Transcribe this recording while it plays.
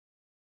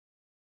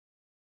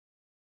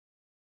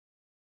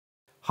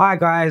Hi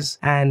guys,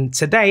 and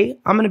today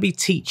I'm going to be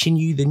teaching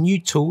you the new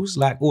tools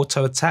like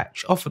Auto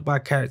Attach offered by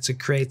Character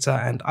Creator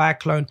and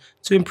iClone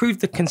to improve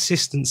the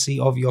consistency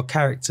of your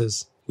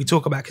characters. We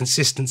talk about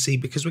consistency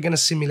because we're going to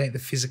simulate the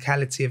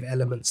physicality of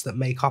elements that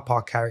make up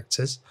our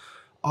characters.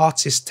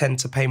 Artists tend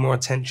to pay more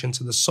attention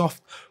to the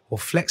soft or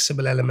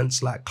flexible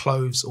elements like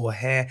clothes or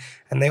hair,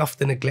 and they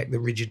often neglect the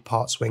rigid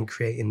parts when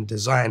creating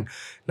design.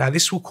 Now,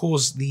 this will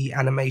cause the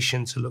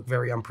animation to look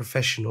very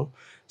unprofessional,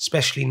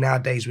 especially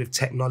nowadays with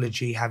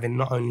technology having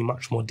not only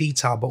much more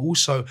detail, but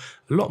also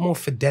a lot more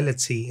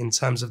fidelity in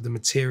terms of the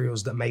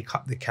materials that make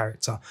up the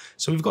character.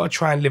 So we've got to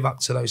try and live up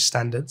to those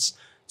standards.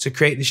 To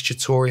create this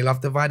tutorial,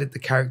 I've divided the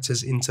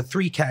characters into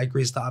 3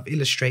 categories that I've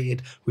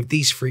illustrated with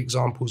these 3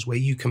 examples where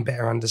you can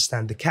better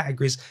understand the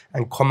categories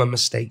and common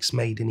mistakes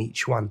made in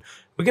each one.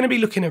 We're going to be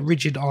looking at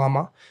rigid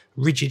armor,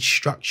 rigid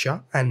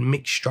structure, and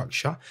mixed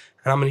structure.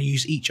 And I'm going to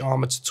use each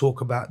armor to talk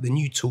about the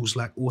new tools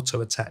like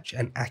Auto Attach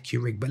and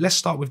AccuRIG. But let's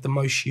start with the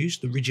most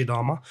used, the rigid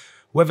armor.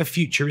 Whether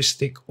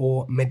futuristic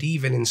or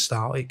medieval in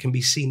style, it can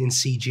be seen in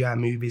CGI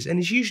movies and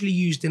is usually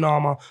used in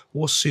armor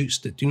or suits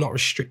that do not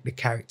restrict the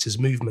character's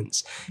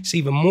movements. It's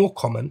even more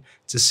common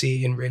to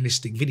see it in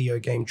realistic video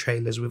game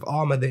trailers with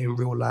armor that in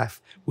real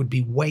life would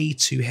be way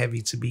too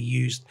heavy to be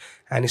used,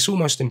 and it's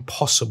almost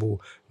impossible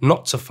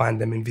not to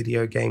find them in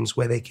video games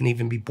where they can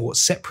even be bought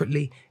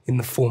separately in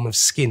the form of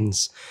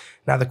skins.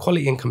 Now, the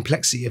quality and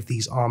complexity of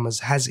these armors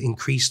has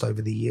increased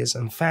over the years,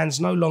 and fans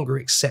no longer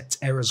accept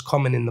errors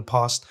common in the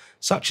past,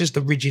 such as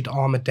the rigid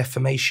armor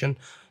deformation.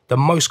 The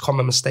most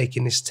common mistake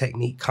in this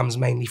technique comes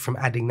mainly from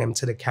adding them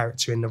to the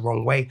character in the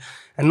wrong way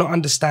and not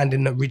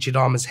understanding that rigid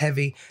armor is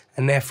heavy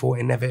and therefore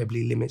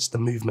inevitably limits the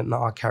movement that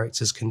our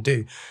characters can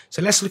do.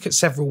 So let's look at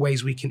several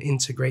ways we can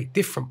integrate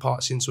different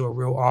parts into a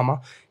real armor,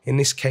 in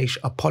this case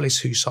a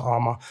Polishusa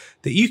armor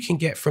that you can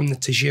get from the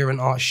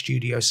Tijerín Art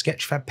Studio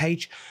Sketchfab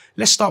page.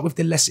 Let's start with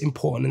the less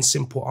important and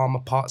simple armor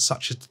parts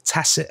such as the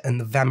tasset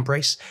and the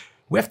vambrace.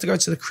 We have to go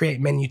to the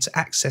Create menu to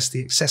access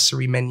the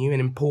accessory menu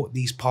and import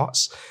these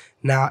parts.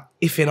 Now,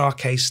 if in our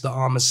case the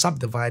armor's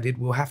subdivided,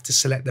 we'll have to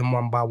select them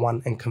one by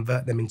one and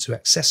convert them into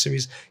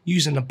accessories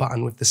using a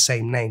button with the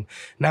same name.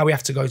 Now we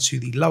have to go to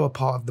the lower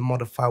part of the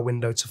modify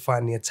window to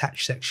find the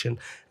attach section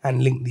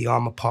and link the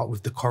armor part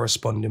with the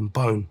corresponding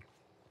bone.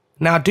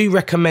 Now, I do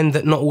recommend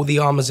that not all the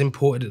armor is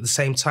imported at the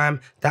same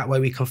time. That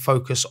way we can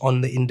focus on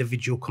the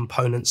individual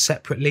components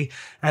separately.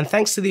 And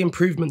thanks to the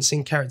improvements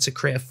in Character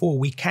Creator 4,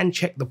 we can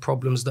check the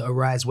problems that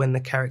arise when the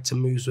character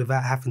moves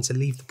without having to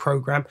leave the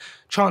program.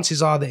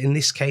 Chances are that in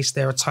this case,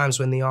 there are times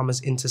when the armor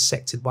is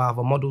intersected by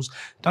other models.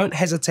 Don't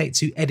hesitate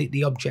to edit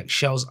the object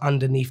shells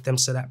underneath them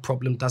so that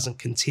problem doesn't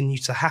continue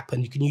to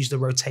happen. You can use the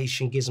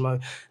rotation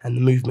gizmo and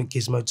the movement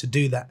gizmo to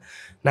do that.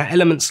 Now,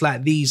 elements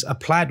like these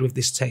applied with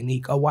this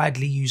technique are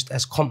widely used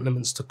as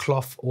complements to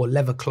cloth or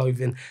leather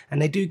clothing, and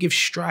they do give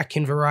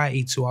striking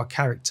variety to our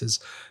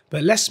characters.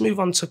 But let's move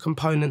on to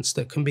components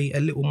that can be a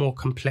little more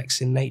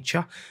complex in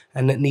nature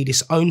and that need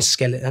its own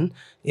skeleton.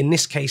 In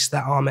this case,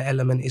 that armor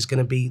element is going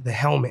to be the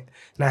helmet.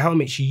 Now,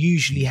 helmets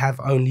usually have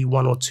only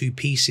 1 or 2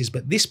 pieces,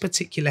 but this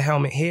particular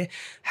helmet here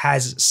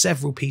has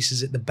several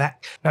pieces at the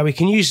back. Now, we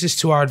can use this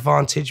to our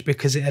advantage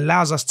because it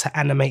allows us to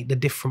animate the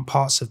different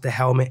parts of the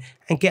helmet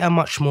and get a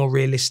much more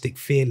realistic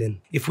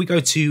feeling. If we go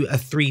to a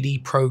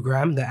 3D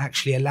program that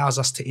actually allows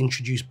us to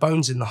introduce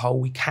bones in the hole,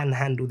 we can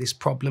handle this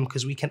problem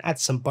because we can add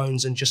some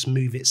bones and just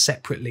move it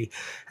separately.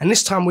 And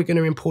this time we're going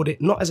to import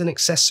it not as an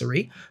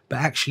accessory, but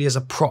actually as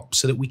a prop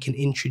so that we can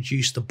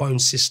introduce the bone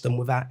system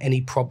without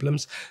any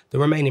problems. The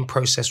remaining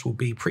process will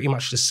be pretty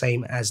much the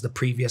same as the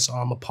previous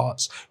armor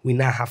parts. We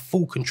now have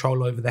full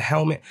control over the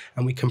helmet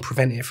and we can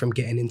prevent it from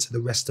getting into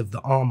the rest of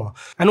the armor.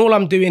 And all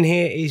I'm doing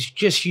here is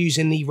just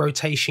using the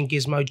rotation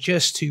gizmo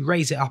just to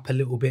raise it up a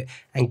little bit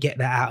and get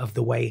that out of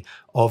the way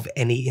of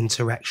any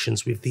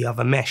interactions with the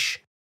other mesh.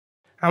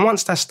 And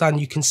once that's done,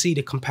 you can see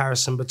the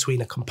comparison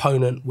between a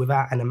component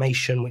without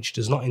animation, which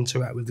does not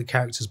interact with the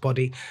character's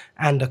body,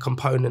 and a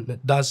component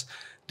that does.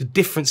 The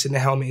difference in the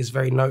helmet is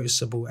very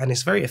noticeable and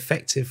it's very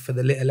effective for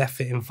the little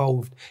effort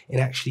involved in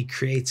actually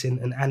creating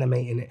and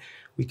animating it.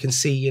 We can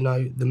see, you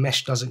know, the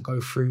mesh doesn't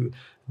go through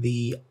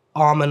the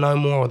armor no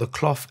more or the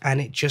cloth, and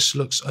it just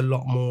looks a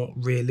lot more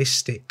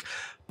realistic.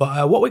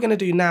 But what we're going to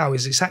do now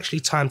is it's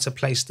actually time to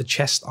place the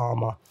chest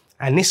armor.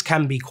 And this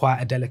can be quite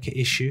a delicate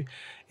issue.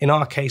 In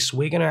our case,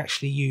 we're going to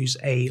actually use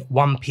a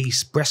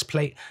 1-piece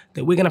breastplate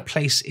that we're going to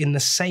place in the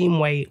same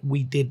way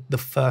we did the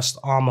first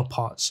armor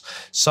parts.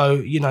 So,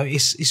 you know,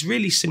 it's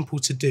really simple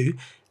to do.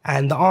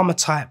 And the armor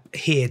type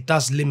here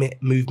does limit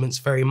movements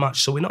very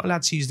much. So we're not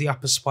allowed to use the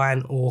upper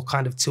spine or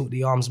kind of tilt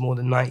the arms more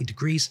than 90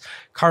 degrees.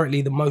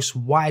 Currently, the most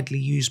widely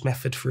used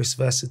method for its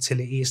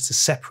versatility is to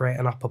separate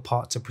an upper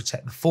part to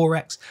protect the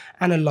thorax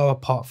and a lower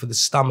part for the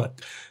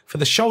stomach. For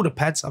the shoulder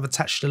pads, I've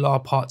attached the lower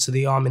part to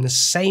the arm in the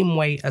same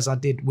way as I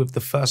did with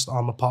the first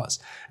armor parts.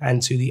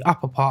 And to the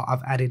upper part,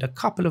 I've added a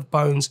couple of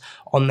bones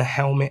on the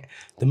helmet.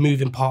 The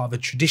moving part of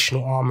a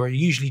traditional armor are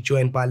usually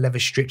joined by leather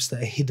strips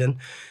that are hidden.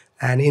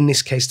 And in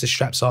this case, the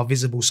straps are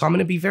visible. So I'm going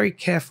to be very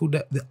careful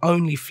that the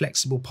only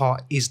flexible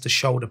part is the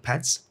shoulder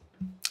pads.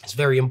 It's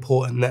very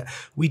important that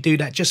we do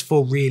that just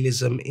for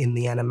realism in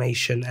the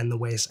animation and the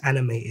way it's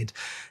animated.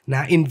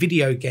 Now, in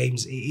video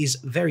games, it is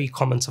very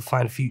common to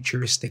find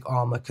futuristic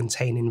armor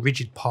containing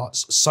rigid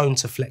parts sewn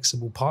to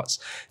flexible parts.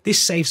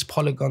 This saves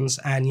polygons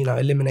and,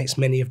 eliminates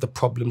many of the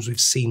problems we've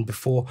seen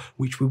before,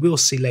 which we will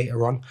see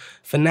later on.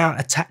 For now,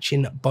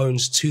 attaching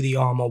bones to the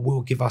armor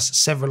will give us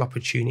several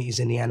opportunities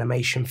in the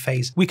animation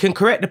phase. We can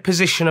correct the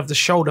position of the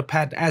shoulder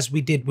pad as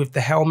we did with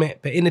the helmet,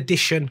 but in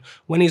addition,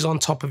 when he's on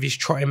top of his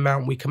trotting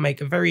mount, we can make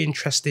a very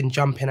interesting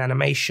jumping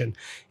animation.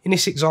 In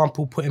this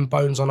example, putting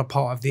bones on a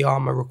part of the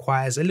armor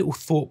requires a little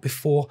thought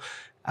before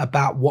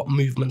about what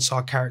movements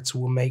our character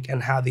will make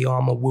and how the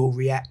armor will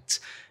react.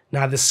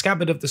 Now, the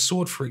scabbard of the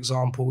sword, for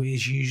example,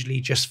 is usually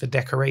just for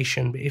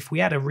decoration, but if we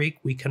add a rig,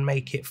 we can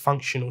make it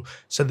functional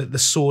so that the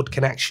sword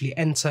can actually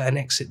enter and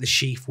exit the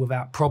sheath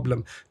without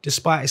problem.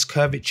 Despite its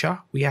curvature,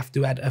 we have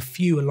to add a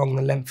few along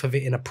the length of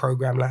it in a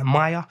program like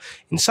Maya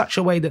in such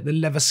a way that the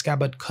leather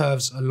scabbard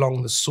curves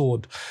along the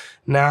sword.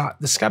 Now,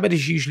 the scabbard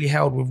is usually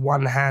held with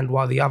one hand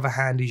while the other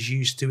hand is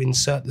used to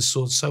insert the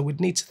sword, so we'd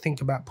need to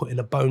think about putting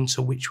a bone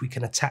to which we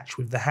can attach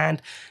with the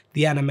hand.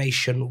 The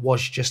animation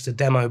was just a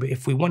demo, but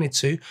if we wanted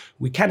to,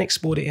 we can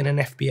export it in an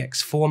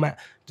FBX format,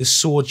 the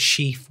sword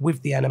sheath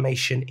with the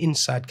animation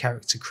inside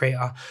Character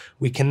Creator.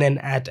 We can then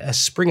add a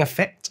spring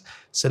effect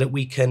so that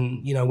we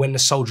can, when the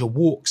soldier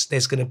walks,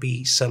 there's going to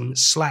be some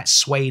slight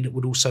sway that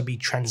would also be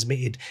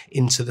transmitted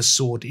into the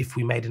sword if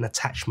we made an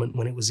attachment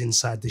when it was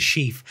inside the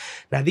sheath.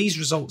 Now, these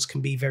results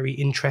can be very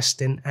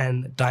interesting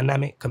and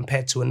dynamic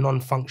compared to a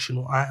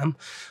non-functional item.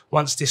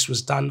 Once this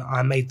was done,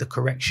 I made the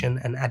correction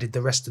and added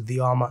the rest of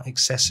the armor,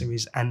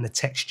 accessories, and the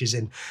textures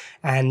in.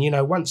 And,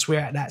 once we're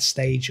at that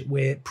stage,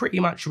 we're pretty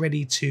much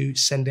ready to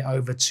send it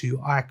over to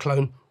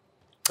iClone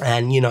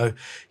and,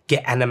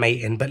 get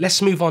animating. But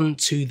let's move on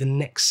to the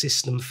next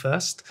system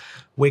first.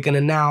 We're going to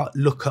now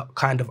look at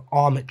kind of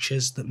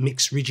armatures that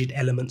mix rigid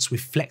elements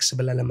with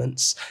flexible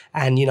elements.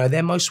 And,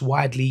 they're most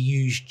widely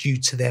used due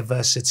to their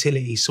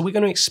versatility. So we're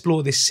going to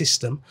explore this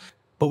system.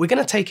 But we're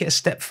going to take it a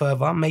step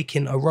further.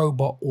 Making a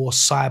robot or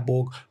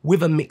cyborg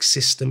with a mixed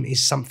system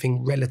is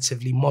something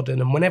relatively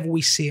modern. And whenever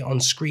we see it on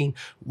screen,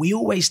 we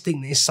always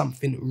think that it's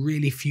something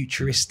really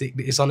futuristic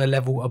that is on a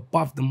level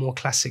above the more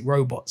classic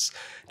robots.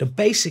 The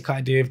basic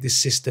idea of this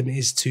system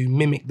is to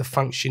mimic the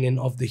functioning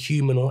of the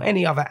human or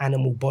any other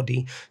animal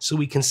body, so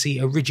we can see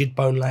a rigid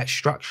bone-like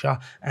structure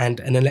and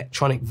an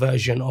electronic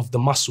version of the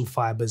muscle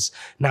fibers.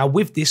 Now,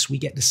 with this, we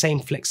get the same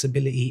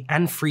flexibility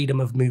and freedom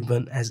of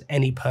movement as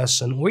any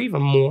person, or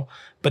even more,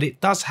 but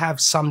it does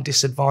have some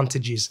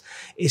disadvantages.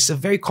 It's a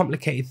very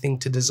complicated thing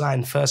to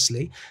design,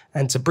 firstly,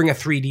 and to bring a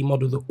 3D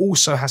model that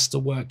also has to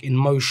work in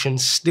motion.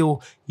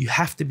 Still, you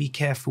have to be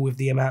careful with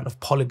the amount of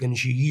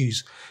polygons you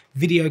use.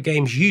 Video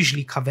games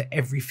usually cover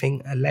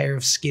everything, a layer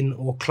of skin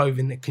or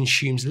clothing that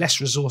consumes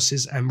less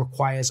resources and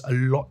requires a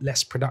lot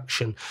less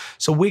production.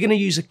 So we're going to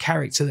use a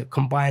character that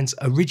combines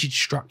a rigid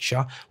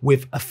structure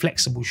with a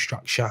flexible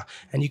structure.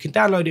 And you can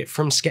download it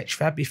from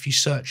Sketchfab if you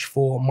search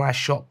for my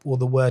shop or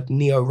the word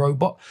Neo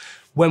Robot.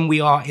 When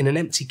we are in an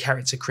empty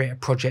character creator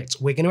project,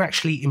 we're going to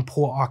actually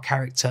import our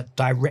character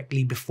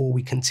directly before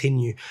we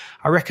continue.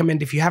 I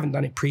recommend, if you haven't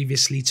done it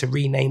previously, to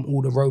rename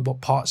all the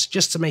robot parts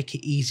just to make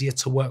it easier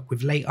to work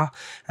with later.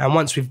 And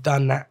once we've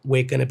done that,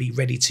 we're going to be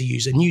ready to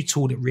use a new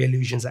tool that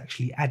Reallusion's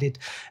actually added,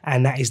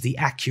 and that is the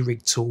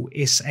AccuRIG tool.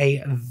 It's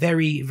a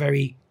very,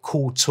 very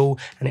cool tool,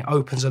 and it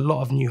opens a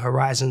lot of new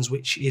horizons,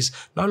 which is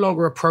no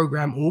longer a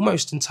program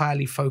almost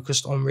entirely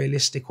focused on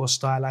realistic or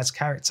stylized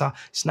character.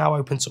 It's now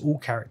open to all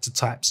character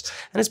types,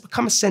 and it's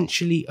become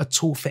essentially a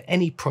tool for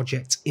any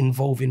project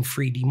involving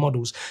 3D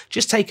models.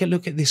 Just take a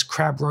look at this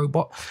crab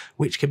robot,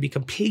 which can be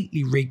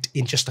completely rigged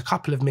in just a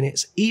couple of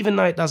minutes, even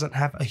though it doesn't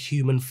have a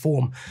human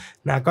form.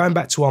 Now, going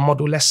back to our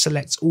model, let's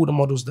select all the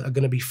models that are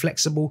going to be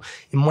flexible.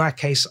 In my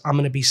case, I'm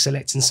going to be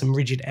selecting some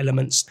rigid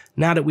elements.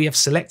 Now that we have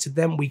selected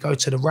them, we go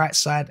to the right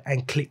side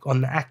and click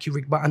on the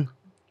AccuRIG button.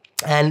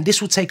 And this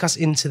will take us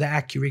into the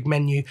AccuRIG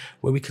menu,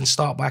 where we can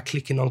start by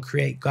clicking on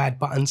Create Guide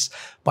buttons.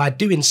 By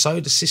doing so,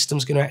 the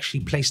system's going to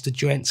actually place the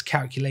joints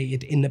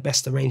calculated in the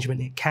best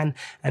arrangement it can,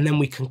 and then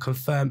we can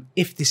confirm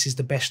if this is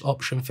the best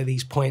option for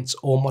these points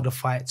or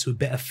modify it to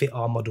better fit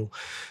our model.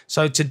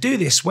 So to do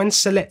this, when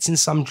selecting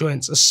some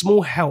joints, a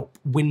small help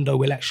window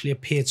will actually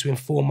appear to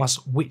inform us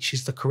which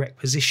is the correct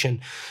position.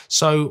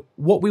 So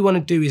what we want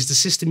to do is, the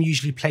system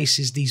usually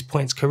places these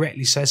points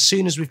correctly. So as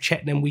soon as we've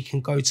checked them, we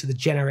can go to the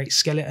Generate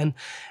Skeleton,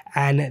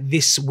 and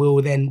this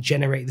will then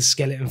generate the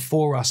skeleton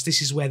for us.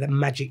 This is where the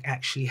magic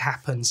actually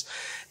happens.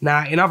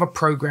 Now, in other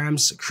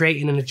programs,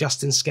 creating and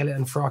adjusting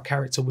skeleton for our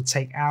character would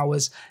take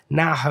hours.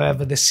 Now,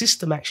 however, the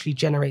system actually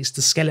generates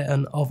the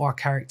skeleton of our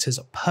characters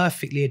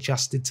perfectly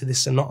adjusted to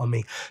this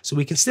anatomy. So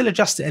we can still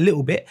adjust it a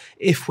little bit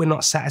if we're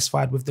not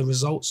satisfied with the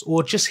results,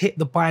 or just hit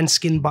the bind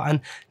skin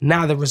button.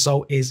 Now the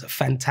result is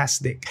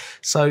fantastic.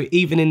 So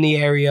even in the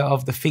area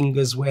of the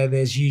fingers where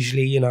there's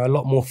usually, a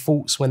lot more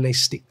faults when they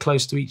stick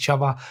close to each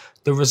other,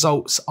 the result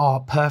results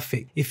are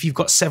perfect. If you've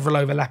got several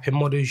overlapping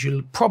models,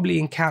 you'll probably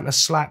encounter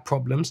slight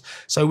problems.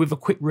 So with a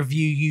quick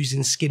review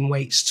using Skin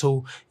Weights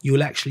tool,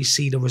 you'll actually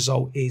see the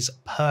result is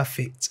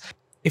perfect.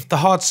 If the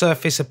hard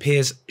surface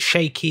appears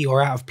shaky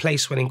or out of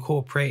place when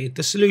incorporated,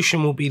 the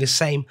solution will be the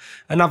same.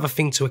 Another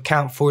thing to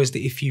account for is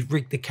that if you've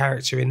rigged the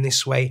character in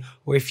this way,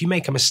 or if you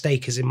make a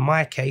mistake, as in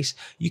my case,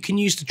 you can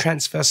use the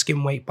transfer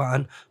skin weight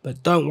button,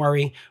 but don't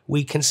worry,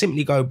 we can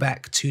simply go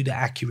back to the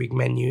AccuRIG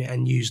menu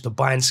and use the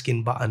bind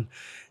skin button.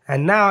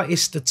 And now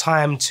it's the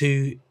time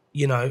to,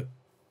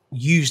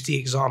 use the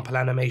example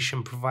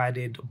animation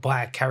provided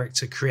by a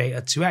character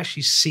creator to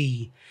actually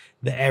see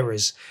the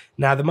errors.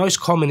 Now, the most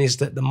common is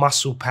that the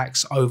muscle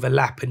packs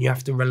overlap and you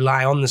have to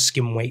rely on the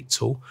skin weight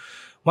tool.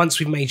 Once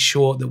we've made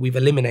sure that we've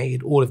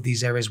eliminated all of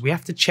these errors, we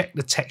have to check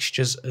the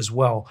textures as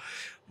well.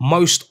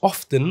 Most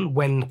often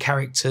when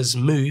characters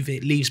move,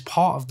 it leaves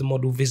part of the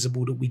model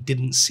visible that we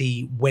didn't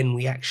see when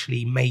we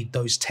actually made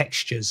those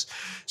textures.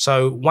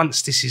 So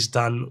once this is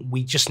done,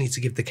 we just need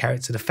to give the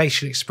character the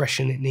facial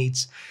expression it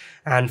needs.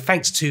 And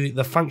thanks to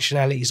the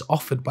functionalities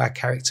offered by a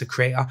character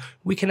creator,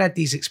 we can add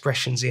these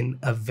expressions in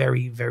a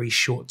very, very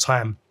short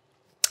time.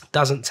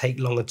 Doesn't take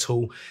long at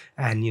all,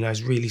 and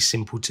it's really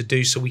simple to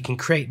do. So we can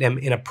create them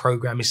in a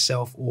program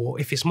itself, or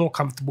if it's more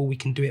comfortable, we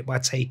can do it by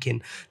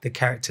taking the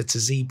character to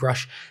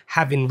ZBrush.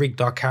 Having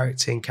rigged our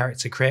character in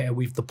Character Creator,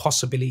 we've the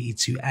possibility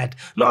to add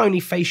not only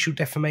facial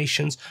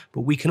deformations,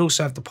 but we can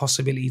also have the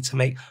possibility to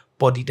make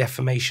body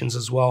deformations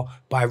as well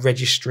by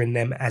registering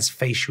them as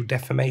facial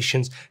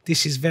deformations.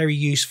 This is very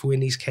useful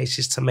in these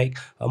cases to make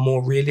a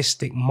more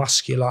realistic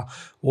muscular,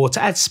 or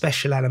to add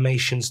special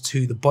animations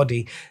to the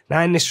body.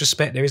 Now in this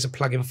respect, there is a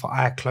plugin for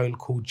iClone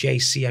called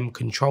JCM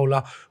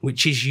Controller,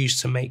 which is used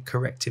to make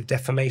corrective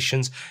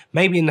deformations.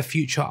 Maybe in the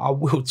future I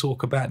will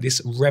talk about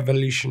this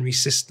revolutionary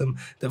system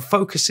that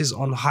focuses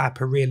on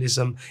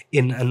hyperrealism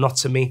in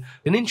anatomy.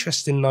 An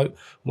interesting note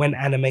when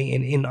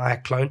animating in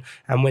iClone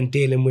and when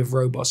dealing with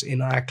robots in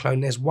iClone,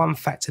 there's one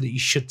factor that you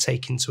should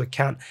take into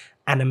account: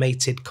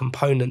 animated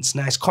components.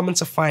 Now, it's common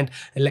to find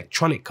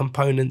electronic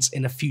components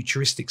in a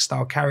futuristic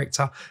style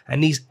character,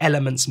 and these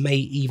elements may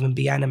even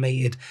be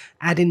animated.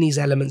 Adding these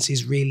elements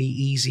is really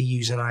easy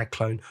using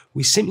iClone.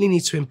 We simply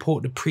need to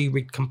import the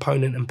pre-rigged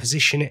component and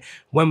position it.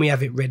 When we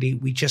have it ready,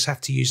 we just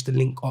have to use the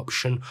link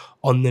option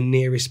on the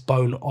nearest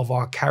bone of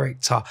our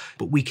character.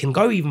 But we can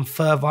go even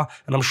further,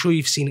 and I'm sure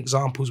you've seen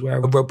examples where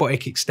a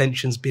robotic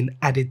extension's been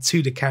added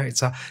to the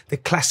character. The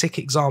classic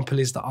example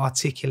is the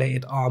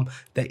articulated arm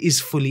that is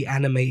fully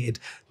animated.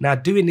 Now,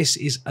 doing this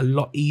is a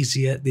lot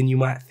easier than you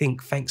might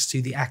think thanks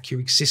to the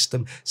AccuRIG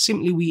system.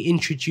 Simply we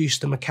introduce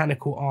the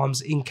mechanical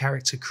arms in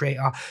Character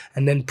Creator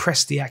and then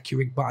press the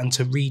AccuRIG button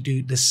to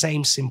redo the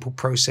same simple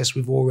process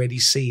we've already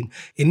seen.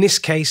 In this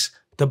case,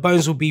 the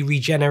bones will be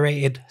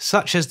regenerated,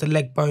 such as the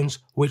leg bones,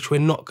 which we're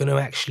not going to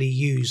actually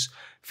use.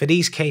 For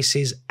these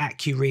cases,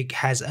 AccuRIG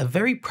has a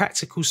very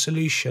practical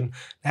solution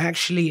that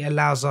actually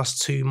allows us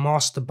to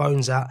mask the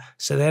bones out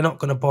so they're not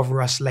going to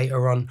bother us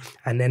later on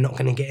and they're not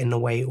going to get in the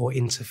way or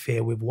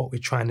interfere with what we're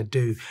trying to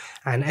do.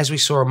 And as we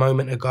saw a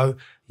moment ago,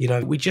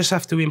 we just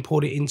have to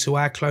import it into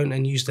iClone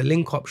and use the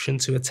link option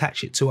to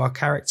attach it to our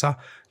character.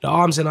 The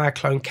arms in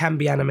iClone can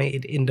be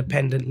animated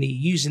independently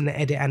using the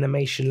Edit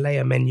Animation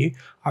Layer menu.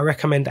 I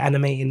recommend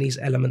animating these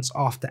elements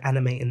after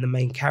animating the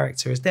main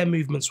character, as their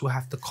movements will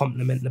have to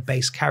complement the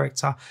base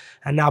character.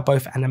 And now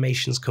both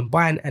animations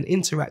combine and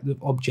interact with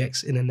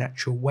objects in a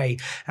natural way.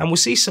 And we'll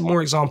see some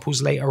more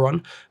examples later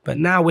on, but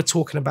now we're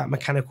talking about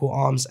mechanical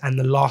arms and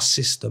the last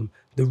system,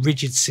 the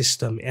rigid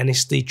system, and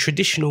it's the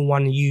traditional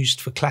one used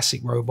for classic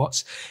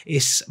robots.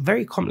 It's a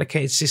very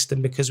complicated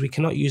system because we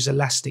cannot use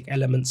elastic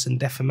elements and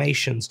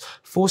deformations,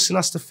 forcing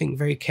us to think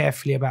very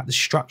carefully about the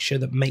structure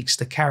that makes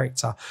the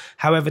character.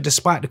 However,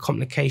 despite the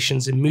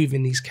complications in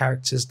moving these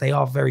characters, they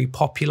are very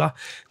popular.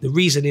 The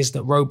reason is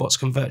that robots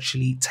can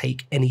virtually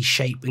take any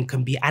shape and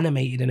can be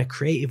animated in a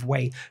creative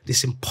way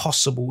that's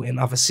impossible in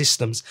other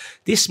systems.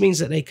 This means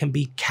that they can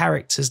be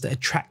characters that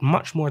attract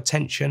much more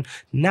attention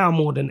now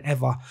more than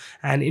ever,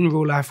 and in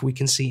real life we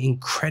can see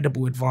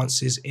incredible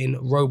advances in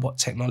robot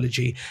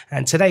technology,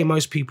 and today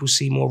most people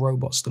see more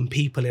robots than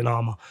people in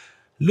Armour.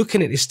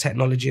 Looking at this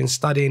technology and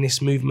studying its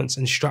movements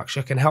and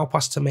structure can help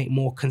us to make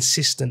more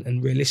consistent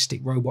and realistic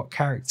robot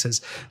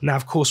characters. Now,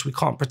 of course, we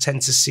can't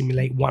pretend to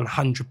simulate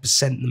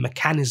 100% the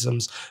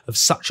mechanisms of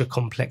such a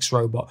complex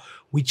robot.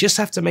 We just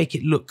have to make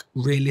it look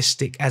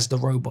realistic as the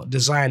robot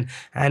design,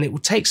 and it will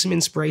take some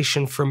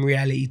inspiration from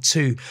reality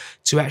too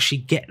to actually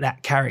get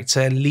that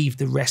character and leave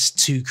the rest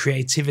to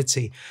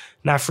creativity.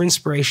 Now, for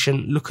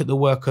inspiration, look at the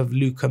work of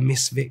Luka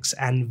Misvics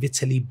and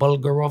Vitaly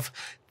Bulgarov.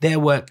 Their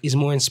work is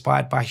more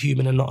inspired by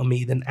human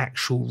anatomy than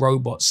actual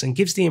robots and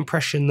gives the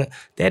impression that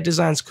their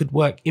designs could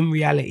work in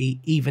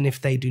reality even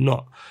if they do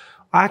not.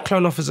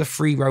 iClone offers a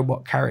free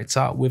robot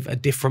character with a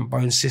different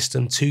bone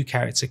system to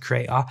Character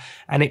Creator,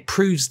 and it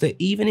proves that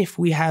even if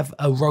we have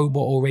a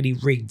robot already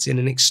rigged in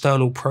an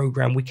external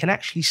program, we can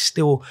actually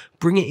still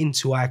bring it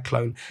into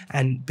iClone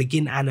and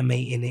begin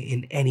animating it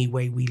in any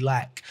way we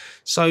like.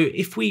 So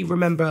if we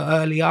remember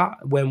earlier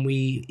when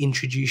we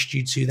introduced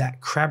you to that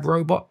crab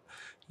robot,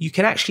 you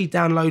can actually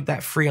download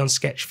that free on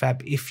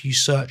Sketchfab if you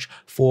search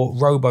for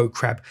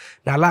RoboCrab.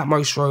 Now, like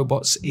most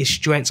robots, its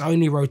joints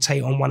only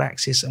rotate on one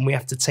axis, and we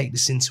have to take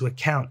this into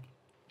account.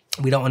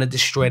 We don't want to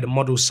destroy the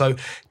model. So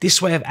this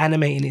way of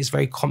animating is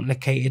very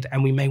complicated,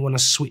 and we may want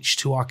to switch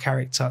to our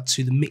character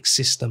to the mix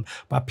system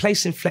by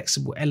placing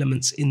flexible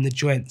elements in the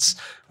joints.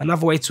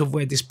 Another way to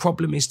avoid this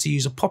problem is to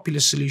use a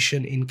popular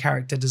solution in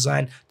character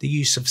design, the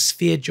use of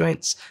sphere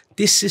joints.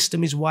 This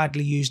system is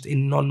widely used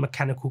in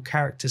non-mechanical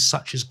characters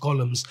such as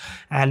golems,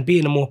 and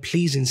being a more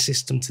pleasing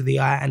system to the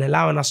eye and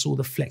allowing us all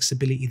the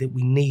flexibility that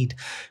we need.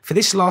 For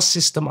this last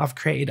system, I've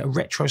created a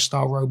retro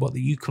style robot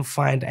that you can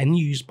find and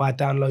use by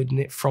downloading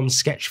it from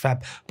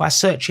Sketchfab by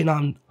searching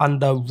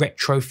under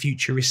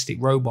Retro-Futuristic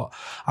robot.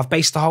 I've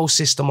based the whole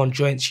system on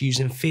joints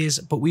using spheres,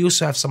 but we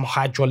also have some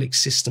hydraulic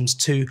systems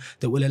too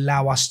that will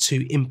allow us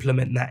to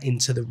implement that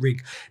into the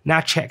rig. Now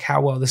check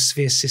how well the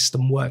sphere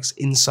system works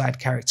inside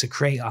Character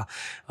Creator.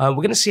 We're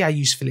going to see how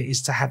useful it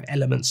is to have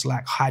elements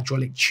like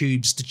hydraulic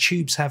tubes. The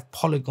tubes have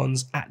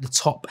polygons at the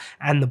top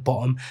and the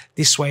bottom.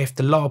 This way, if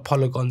the lower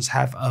polygons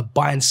have a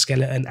bind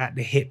skeleton at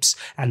the hips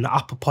and the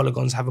upper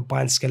polygons have a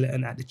bind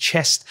skeleton at the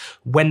chest,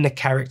 when the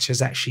character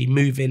is actually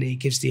moving, it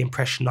gives the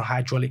impression the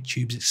hydraulic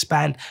tubes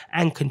expand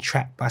and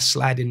contract by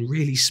sliding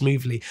really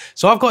smoothly.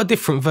 So I've got a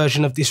different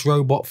version of this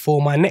robot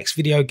for my next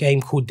video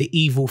game called The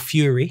Evil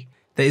Fury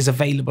that is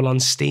available on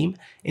Steam.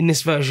 In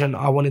this version,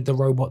 I wanted the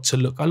robot to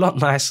look a lot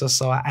nicer,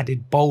 so I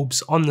added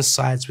bulbs on the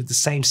sides with the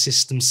same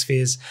system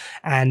spheres,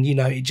 and you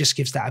know, it just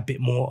gives that a bit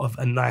more of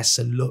a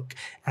nicer look.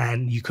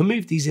 And you can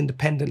move these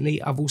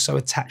independently. I've also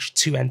attached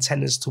 2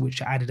 antennas to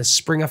which I added a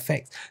spring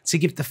effect to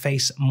give the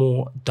face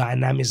more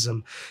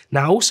dynamism.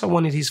 Now, I also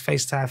wanted his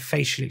face to have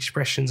facial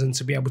expressions and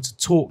to be able to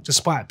talk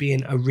despite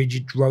being a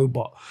rigid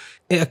robot.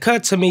 It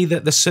occurred to me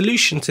that the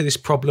solution to this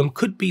problem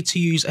could be to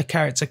use a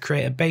Character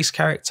Creator base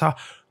character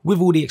with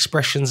all the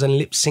expressions and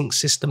lip sync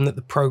system that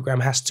the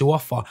program has to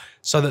offer,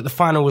 so that the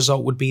final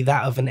result would be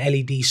that of an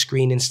LED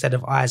screen instead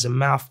of eyes and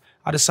mouth.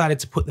 I decided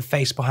to put the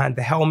face behind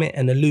the helmet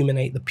and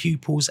illuminate the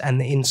pupils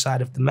and the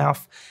inside of the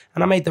mouth,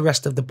 and I made the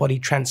rest of the body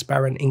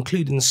transparent,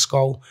 including the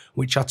skull,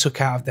 which I took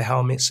out of the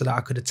helmet so that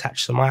I could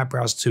attach some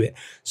eyebrows to it,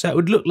 so it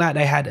would look like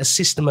they had a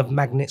system of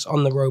magnets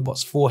on the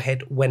robot's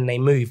forehead when they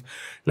move.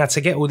 Now,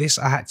 to get all this,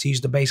 I had to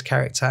use the base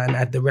character and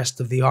add the rest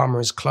of the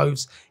armor as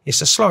clothes.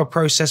 It's a slower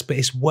process, but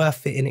it's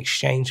worth it in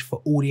exchange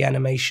for all the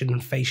animation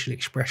and facial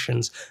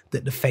expressions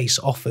that the face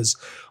offers.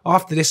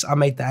 After this, I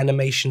made the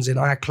animations in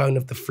iClone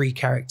of the 3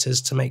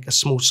 characters to make a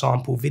small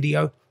sample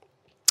video.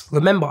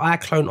 Remember,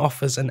 iClone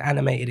offers an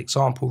animated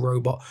example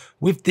robot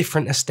with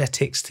different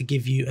aesthetics to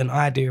give you an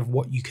idea of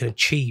what you can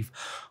achieve.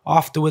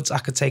 Afterwards, I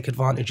could take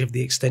advantage of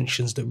the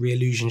extensions that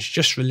Reallusion's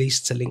just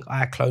released to link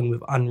iClone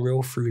with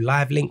Unreal through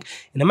Live Link.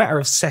 In a matter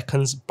of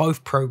seconds,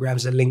 both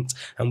programs are linked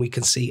and we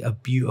can see a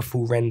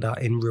beautiful render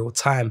in real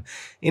time.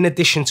 In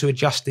addition to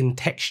adjusting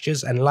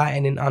textures and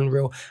lighting in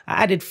Unreal,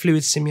 I added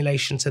fluid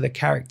simulation to the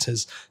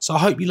characters. So I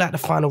hope you like the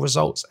final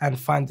results and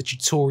find the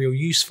tutorial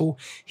useful.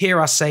 Here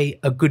I say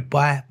a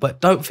goodbye,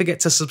 but don't forget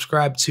to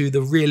subscribe to the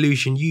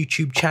Reallusion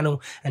YouTube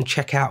channel and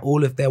check out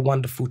all of their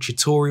wonderful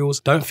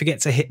tutorials. Don't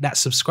forget to hit that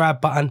subscribe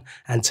button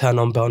and turn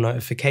on bell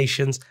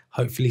notifications.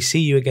 Hopefully see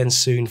you again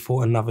soon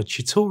for another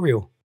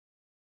tutorial.